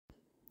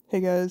Hey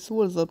guys,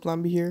 what is up?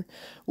 Lambi here.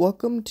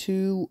 Welcome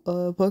to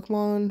a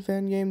Pokemon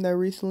fan game that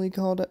recently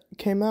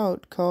came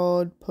out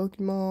called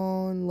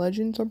Pokemon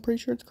Legends. I'm pretty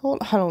sure it's called.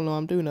 I don't know.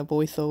 I'm doing a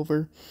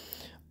voiceover.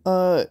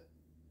 Uh,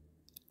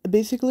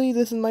 Basically,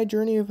 this is my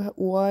journey of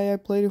why I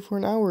played it for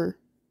an hour.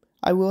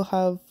 I will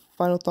have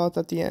final thoughts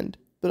at the end,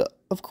 but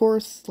of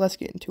course, let's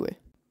get into it.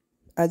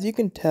 As you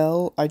can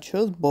tell, I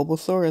chose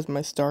Bulbasaur as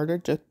my starter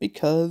just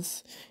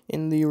because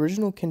in the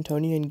original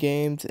Cantonian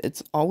games,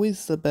 it's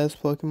always the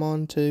best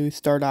Pokemon to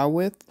start out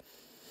with.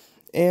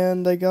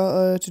 And I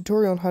got a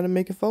tutorial on how to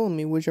make it follow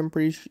me, which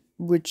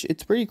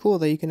it's pretty cool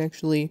that you can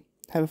actually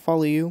have it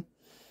follow you.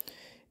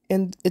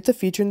 And it's a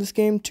feature in this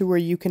game to where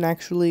you can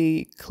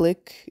actually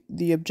click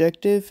the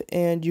objective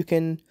and you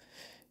can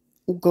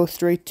go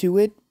straight to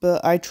it,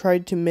 but I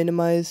tried to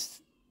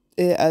minimize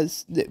it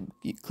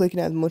clicking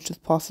as much as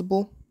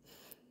possible.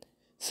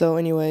 So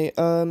anyway,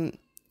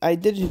 I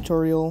did a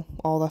tutorial,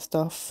 all that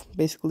stuff,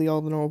 basically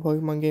all the normal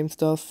Pokemon game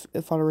stuff,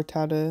 fought a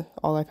Rattata,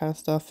 all that kind of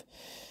stuff.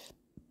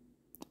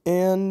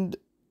 And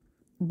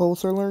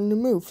Bulbasaur learned to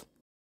move.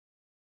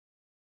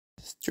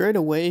 Straight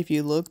away, if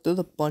you look, there's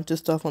a bunch of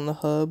stuff on the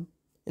hub.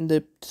 In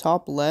the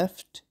top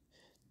left,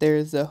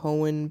 there's a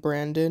Hoenn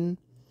Brandon.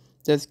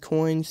 There's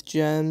coins,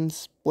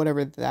 gems,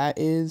 whatever that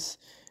is,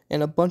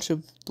 and a bunch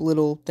of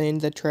little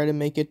things that try to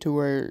make it to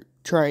where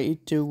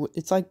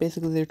it's like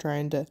basically they're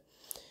trying to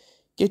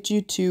get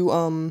you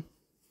to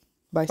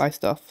buy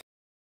stuff.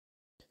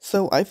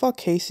 So I fought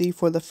Casey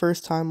for the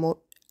first time,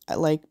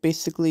 like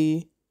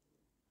basically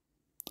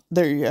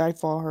I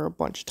fought her a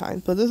bunch of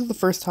times, but this is the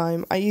first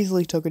time I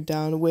easily took it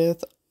down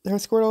with her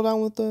Squirtle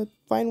down with the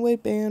Vine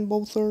Whip, and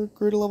Bulbasaur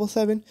grew to level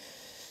 7.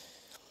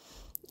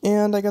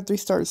 And I got 3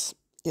 stars.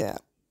 Yeah.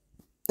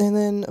 And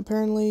then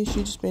apparently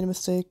she just made a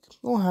mistake. It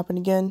won't happen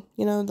again.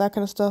 You know, that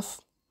kind of stuff.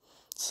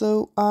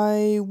 So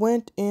I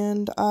went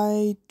and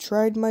I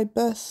tried my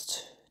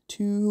best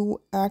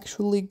to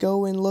actually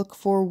go and look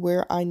for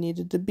where I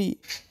needed to be.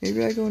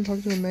 Maybe I go and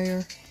talk to the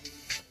mayor.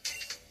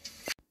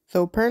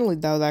 So apparently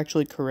that was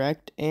actually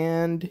correct,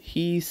 and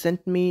he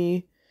sent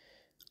me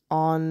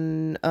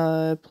on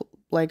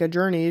like a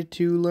journey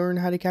to learn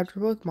how to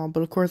capture Pokemon.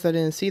 But of course I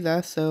didn't see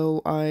that,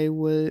 so I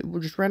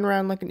would just run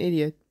around like an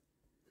idiot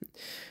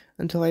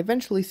until I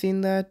eventually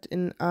seen that,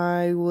 and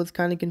I was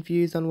kind of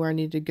confused on where I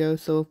needed to go.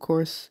 So of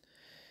course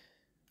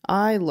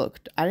I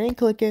looked. I didn't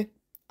click it.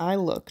 I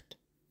looked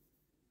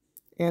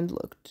and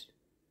looked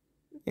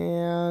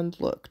and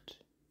looked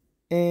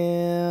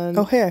and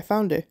oh hey, I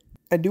found it.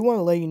 I do want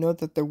to let you know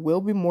that there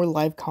will be more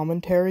live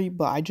commentary,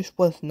 but I just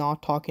was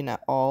not talking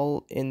at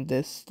all in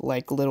this,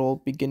 like, little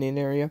beginning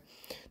area.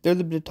 There's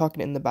a bit of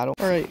talking in the battle.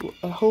 Alright,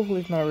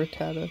 hopefully it's not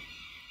Rattata.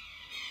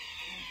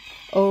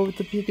 Oh, it's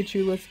a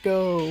Pikachu, let's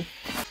go.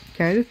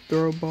 Can I just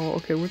throw a ball?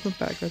 Okay, where's my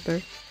bag? Right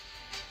there.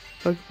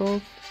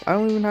 Pokeballs? I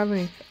don't even have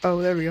any.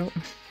 Oh, there we go.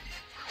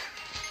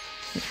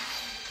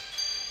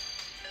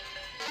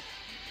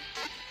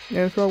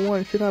 Yeah, that's what I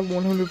want. It should have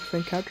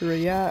 100% capture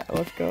rate. Yeah,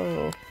 let's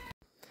go.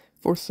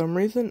 For some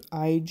reason,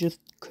 I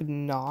just could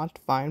not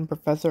find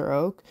Professor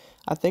Oak.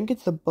 I think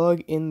it's a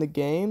bug in the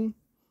game,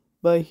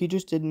 but he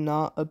just did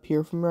not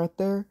appear from right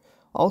there.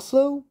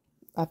 Also,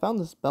 I found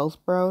this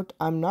Bellsprout.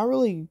 I'm not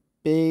really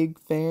big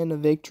fan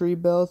of Victory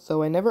Bell,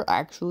 so I never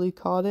actually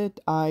caught it.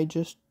 I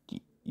just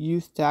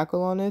used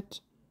Tackle on it.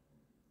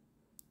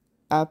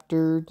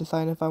 After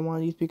deciding if I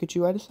want to use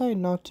Pikachu, I decided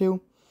not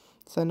to.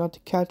 Decided not to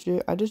catch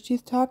it. I just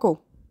used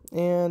Tackle,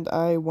 and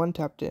I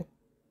one-tapped it.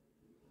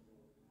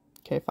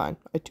 Okay, fine.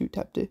 I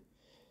 2-tapped it.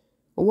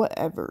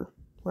 Whatever,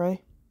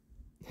 right?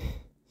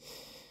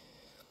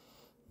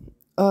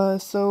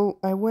 So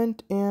I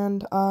went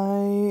and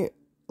I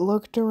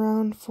looked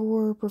around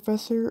for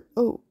Professor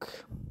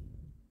Oak.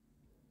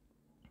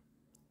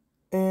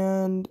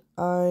 And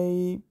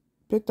I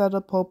picked that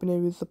up hoping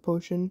it was a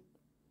potion,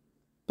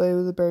 but it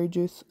was a berry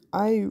juice.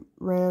 I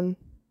ran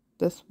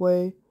this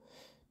way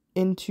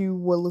into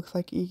what looks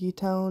like Iki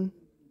Town.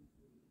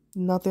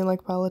 Nothing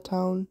like Pallet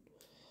Town.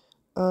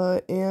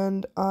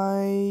 And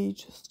I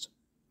just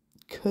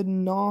could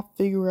not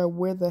figure out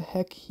where the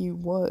heck he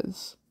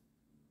was.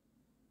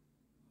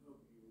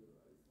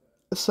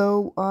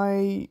 So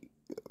I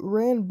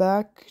ran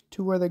back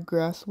to where the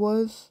grass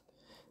was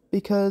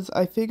because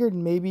I figured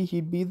maybe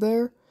he'd be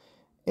there.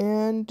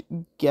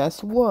 And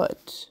guess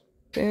what?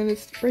 And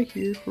it's right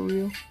here for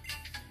real.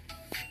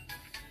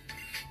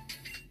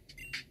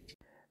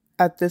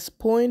 At this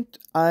point,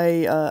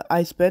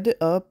 I sped it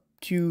up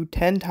to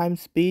 10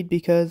 times speed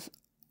because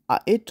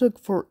it took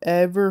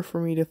forever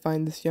for me to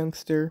find this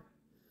youngster.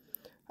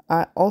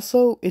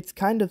 Also, it's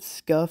kind of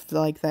scuffed,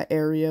 like that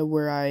area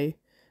where I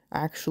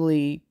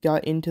actually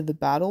got into the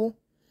battle.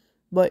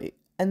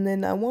 And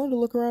then I wanted to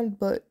look around,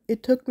 but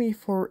it took me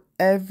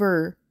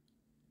forever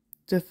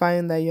to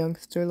find that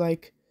youngster.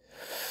 Like,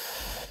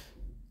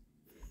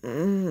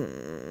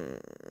 I'm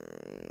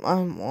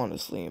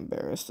honestly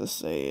embarrassed to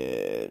say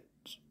it,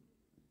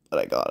 but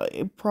I got it.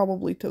 It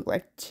probably took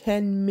like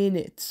 10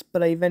 minutes,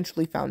 but I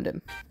eventually found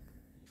him.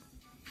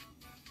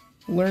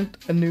 Learned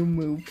a new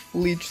move,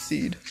 Leech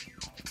Seed.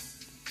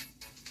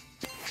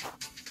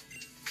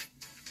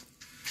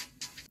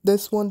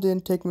 This one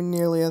didn't take me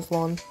nearly as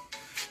long.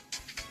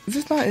 Is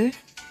this not it?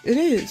 It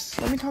is.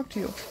 Let me talk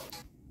to you.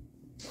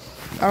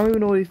 I don't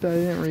even know what he said. I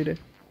didn't read it.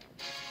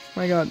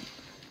 My god.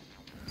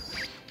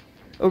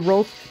 A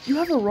roll. You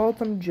have a roll.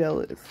 I'm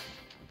jealous.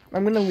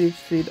 I'm gonna leech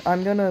seed.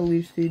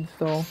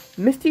 So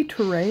misty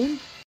terrain.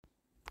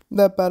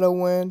 That battle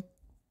went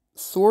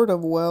sort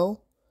of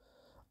well.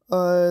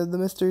 The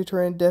mystery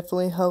terrain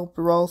definitely helped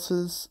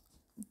Rolf's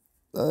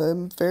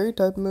fairy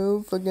type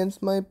move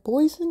against my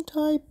poison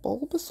type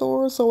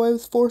Bulbasaur, so I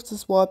was forced to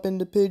swap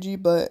into Pidgey,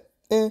 but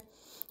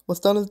what's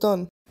done is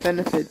done.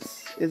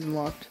 Benefits is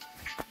unlocked.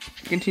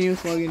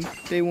 Continuous login.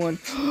 Day 1.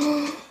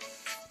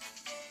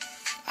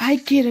 I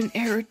get an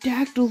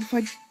Aerodactyl if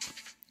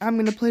I'm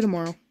gonna play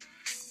tomorrow.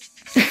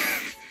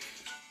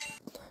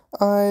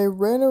 I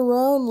ran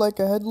around like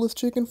a headless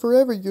chicken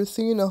forever. You're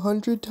seeing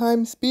 100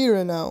 times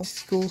speeder now.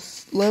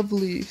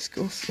 Lovely.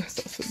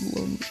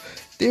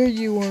 There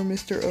you are,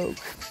 Mr. Oak.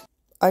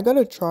 I got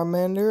a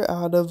Charmander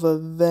out of a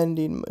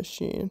vending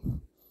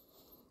machine.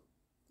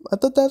 I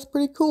thought that's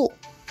pretty cool.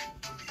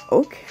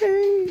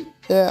 Okay.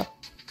 Yeah.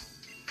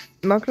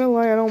 Not gonna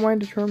lie, I don't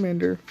mind a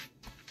Charmander.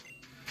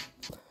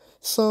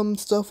 Some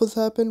stuff was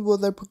happened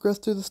as I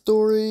progressed through the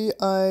story.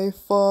 I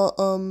fought,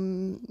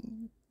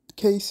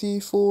 Casey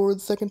for the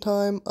second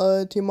time,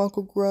 Team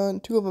Uncle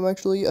Grunt, 2 of them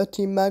actually, a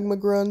Team Magma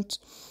Grunt.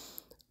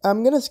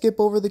 I'm gonna skip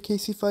over the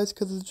Casey fights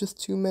because it's just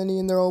too many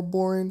and they're all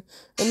boring.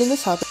 And then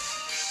this happened.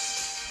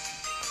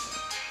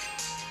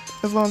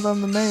 As long as I'm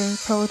the mayor,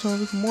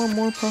 Peloton is more and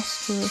more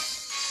prosperous.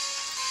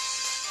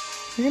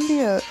 You're gonna be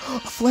a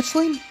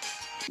fletchling?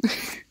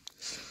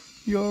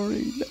 You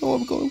already know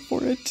I'm going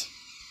for it.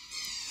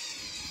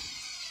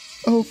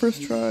 Oh,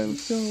 first try,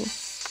 let's go.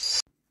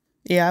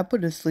 Yeah, I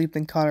put it to sleep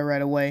and caught it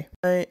right away.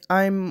 I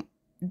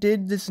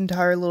did this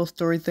entire little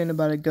story thing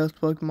about a ghost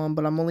Pokemon,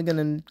 but I'm only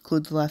gonna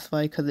include the last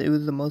fight because it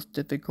was the most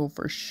difficult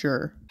for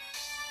sure.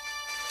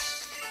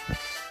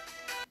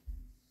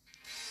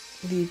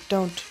 Leave,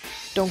 don't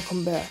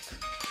come back.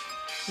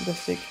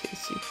 That's it,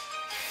 Casey.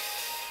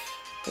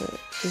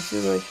 This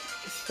is right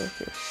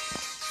here.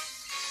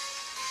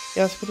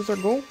 Yes, what is our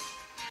goal?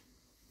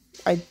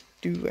 I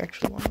do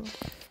actually want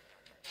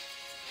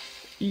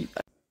to.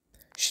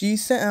 She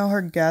sent out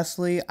her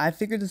Ghastly. I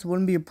figured this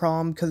wouldn't be a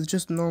problem because it's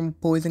just a normal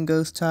poison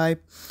ghost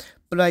type.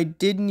 But I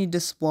did need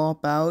to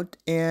swap out,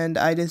 and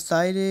I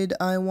decided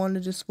I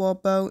wanted to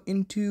swap out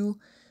into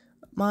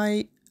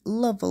my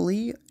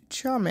lovely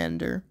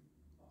Charmander.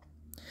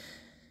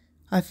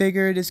 I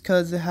figured it's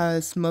because it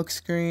has a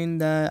smokescreen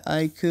that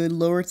I could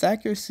lower its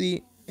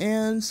accuracy,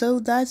 and so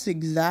that's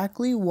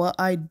exactly what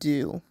I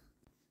do.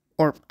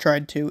 Or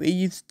tried to. It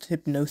used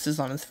hypnosis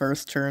on its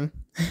first turn.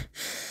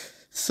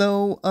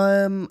 So,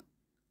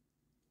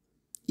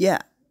 yeah.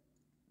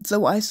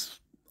 So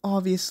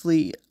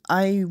obviously,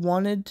 I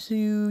wanted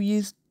to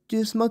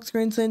do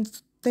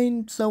smokescreen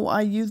thing, so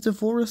I used a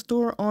full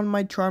restore on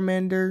my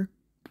Charmander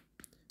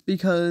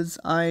because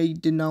I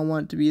did not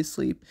want to be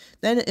asleep.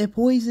 Then it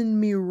poisoned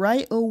me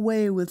right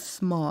away with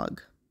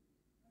smog.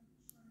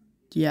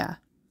 Yeah.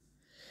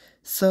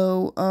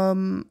 So,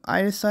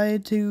 I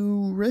decided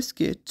to risk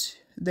it.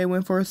 They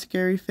went for a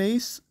scary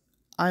face.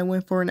 I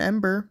went for an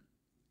ember.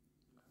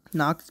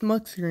 Knocked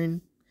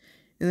smokescreen.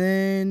 And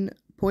then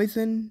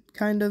poison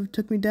kind of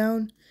took me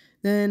down.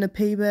 Then a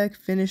payback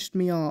finished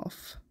me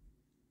off.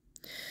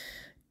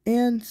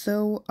 And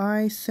so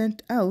I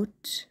sent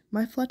out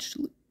my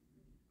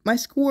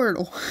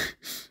Squirtle.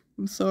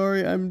 I'm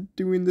sorry, I'm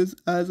doing this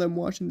as I'm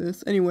watching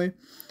this. Anyway,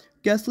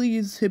 Ghastly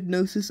used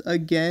hypnosis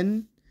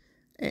again.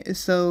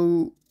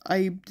 So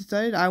I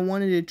decided I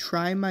wanted to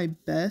try my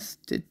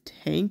best to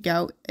tank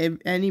out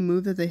any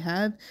move that they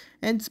have.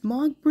 And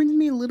Smog brings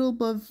me a little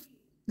above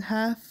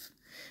half.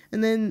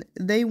 And then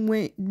they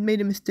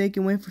made a mistake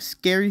and went for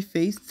Scary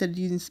Face instead of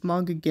using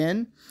Smog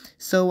again.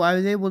 So I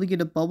was able to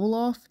get a bubble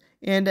off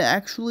and it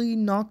actually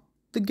knocked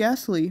the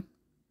Ghastly.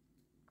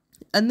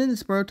 And then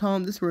this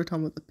Rotom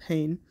was a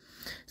pain.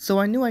 So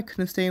I knew I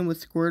couldn't stay in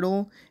with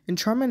Squirtle, and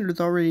Charmander was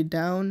already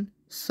down.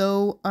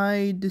 So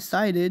I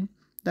decided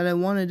that I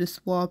wanted to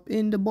swap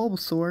into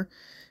Bulbasaur,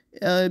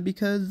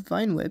 because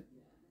Vine Whip.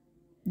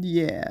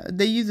 Yeah,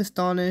 they used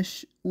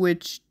Astonish,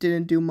 which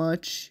didn't do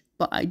much,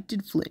 but I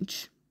did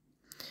flinch.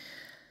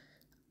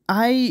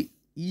 They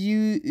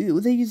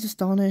used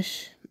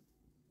Astonish,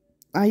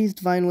 I used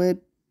Vine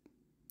Whip,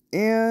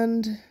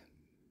 and,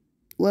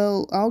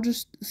 well, I'll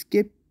just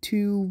skip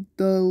to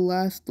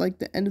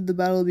the end of the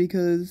battle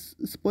because,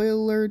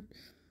 spoiler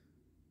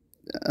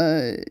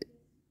alert,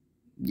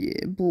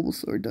 yeah,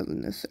 Bulbasaur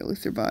doesn't necessarily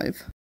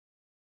survive.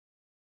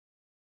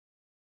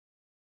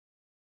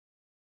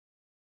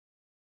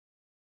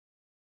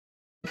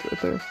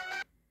 Right there.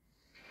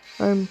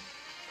 I'm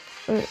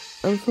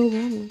so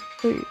lonely.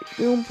 They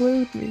don't play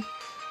with me.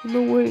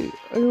 No way.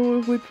 I don't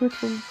want to play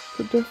tricks on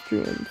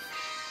pedestrians.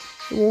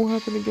 It won't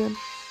happen again.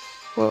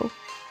 Well.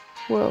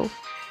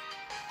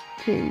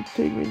 Can you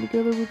take me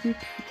together with you,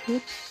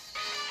 kids?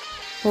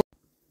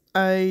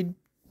 I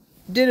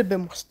did a bit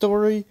more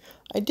story.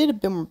 I did a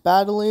bit more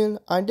battling.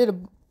 I did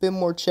bit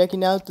more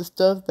checking out the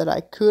stuff that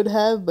I could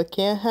have but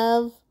can't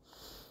have.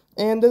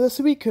 And there's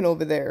a Suicune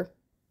over there.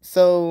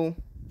 So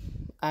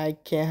I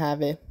can't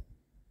have it.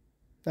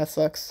 That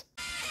sucks.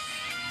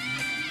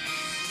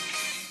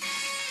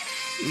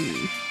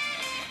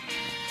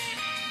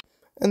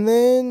 And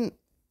then,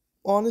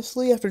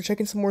 honestly, after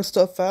checking some more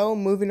stuff out,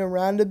 moving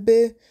around a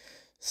bit,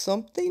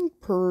 something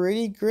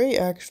pretty great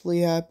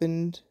actually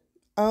happened.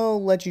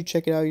 I'll let you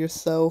check it out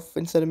yourself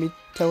instead of me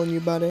telling you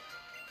about it.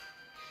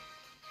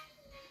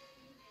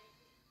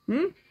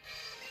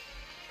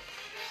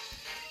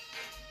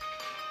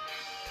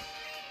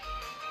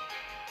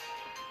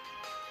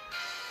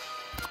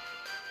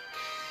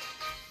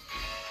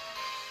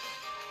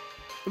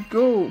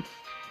 Go!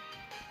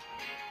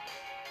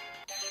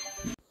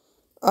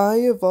 I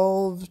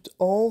evolved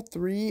all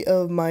 3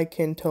 of my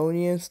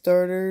Cantonian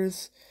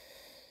starters,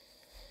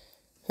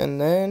 and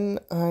then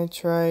I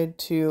tried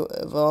to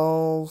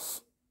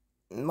evolve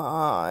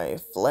my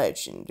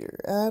Fletchender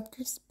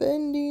after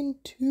spending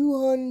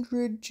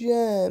 200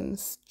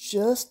 gems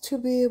just to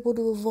be able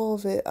to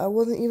evolve it. I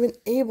wasn't even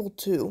able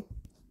to.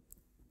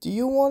 Do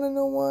you want to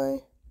know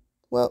why?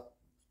 Well,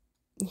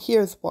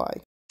 here's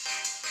why.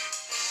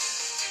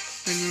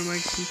 I go to my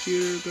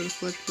computer, go to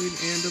Fletchblade,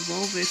 and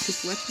evolve it to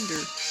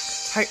Fletchender.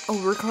 Oh,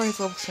 Ricard is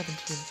level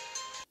 17.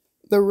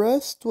 The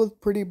rest was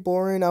pretty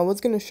boring. I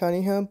was gonna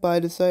shiny hunt, but I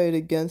decided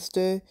against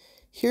it.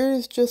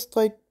 Here's just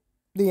like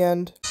the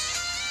end.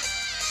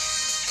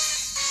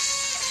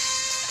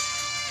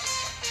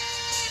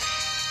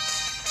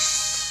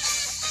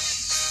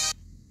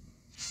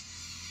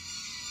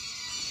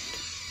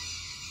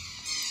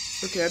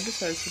 Okay, I've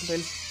decided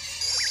something.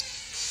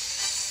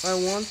 I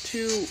want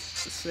to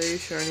say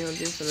shiny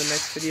hunting for the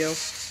next video,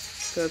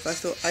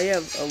 because I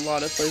have a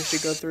lot of footage to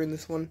go through in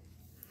this one.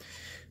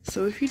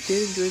 So if you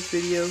did enjoy this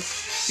video,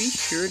 be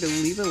sure to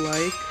leave a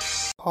like.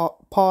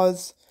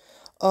 Pause.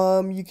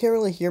 You can't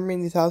really hear me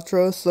in these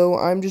outros, so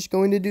I'm just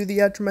going to do the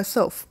outro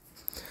myself.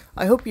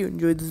 I hope you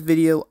enjoyed this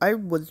video. I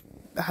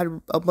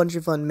had a bunch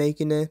of fun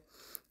making it.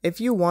 If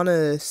you want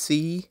to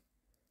see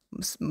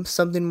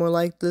something more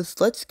like this,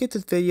 let's get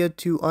this video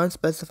to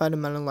unspecified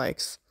amount of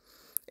likes.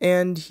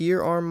 And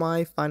here are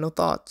my final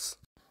thoughts.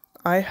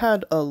 I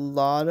had a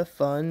lot of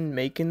fun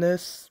making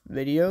this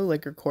video,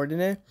 like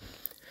recording it.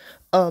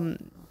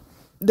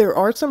 There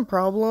are some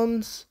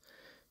problems,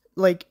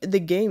 like the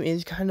game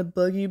is kind of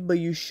buggy, but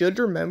you should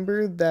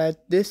remember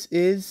that this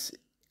is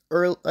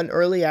an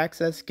early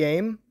access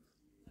game,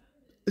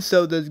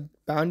 so there's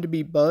bound to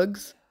be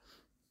bugs.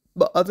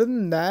 But other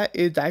than that,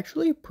 it's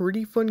actually a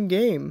pretty fun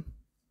game.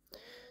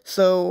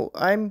 So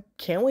I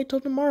can't wait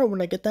till tomorrow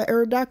when I get that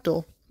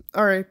Aerodactyl.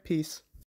 Alright, peace.